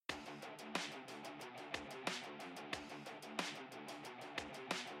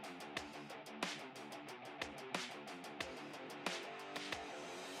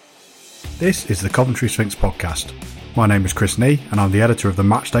This is the Coventry Sphinx podcast. My name is Chris Nee and I'm the editor of the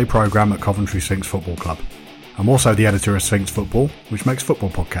Matchday programme at Coventry Sphinx Football Club. I'm also the editor of Sphinx Football, which makes football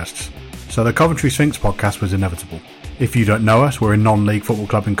podcasts. So the Coventry Sphinx podcast was inevitable. If you don't know us, we're a non-league football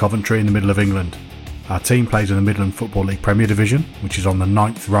club in Coventry in the middle of England. Our team plays in the Midland Football League Premier Division, which is on the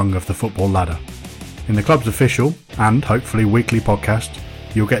 9th rung of the football ladder. In the club's official, and hopefully weekly podcast,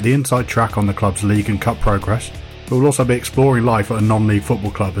 you'll get the inside track on the club's league and cup progress, but we'll also be exploring life at a non-league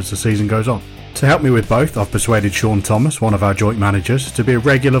football club as the season goes on. To help me with both, I've persuaded Shaun Thomas, one of our joint managers, to be a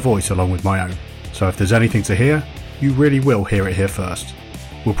regular voice along with my own. So if there's anything to hear, you really will hear it here first.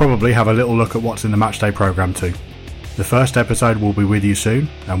 We'll probably have a little look at what's in the Matchday programme too. The first episode will be with you soon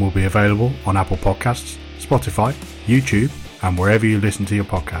and will be available on Apple Podcasts, Spotify, YouTube and wherever you listen to your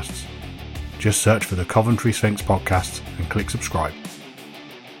podcasts. Just search for the Coventry Sphinx podcast and click subscribe.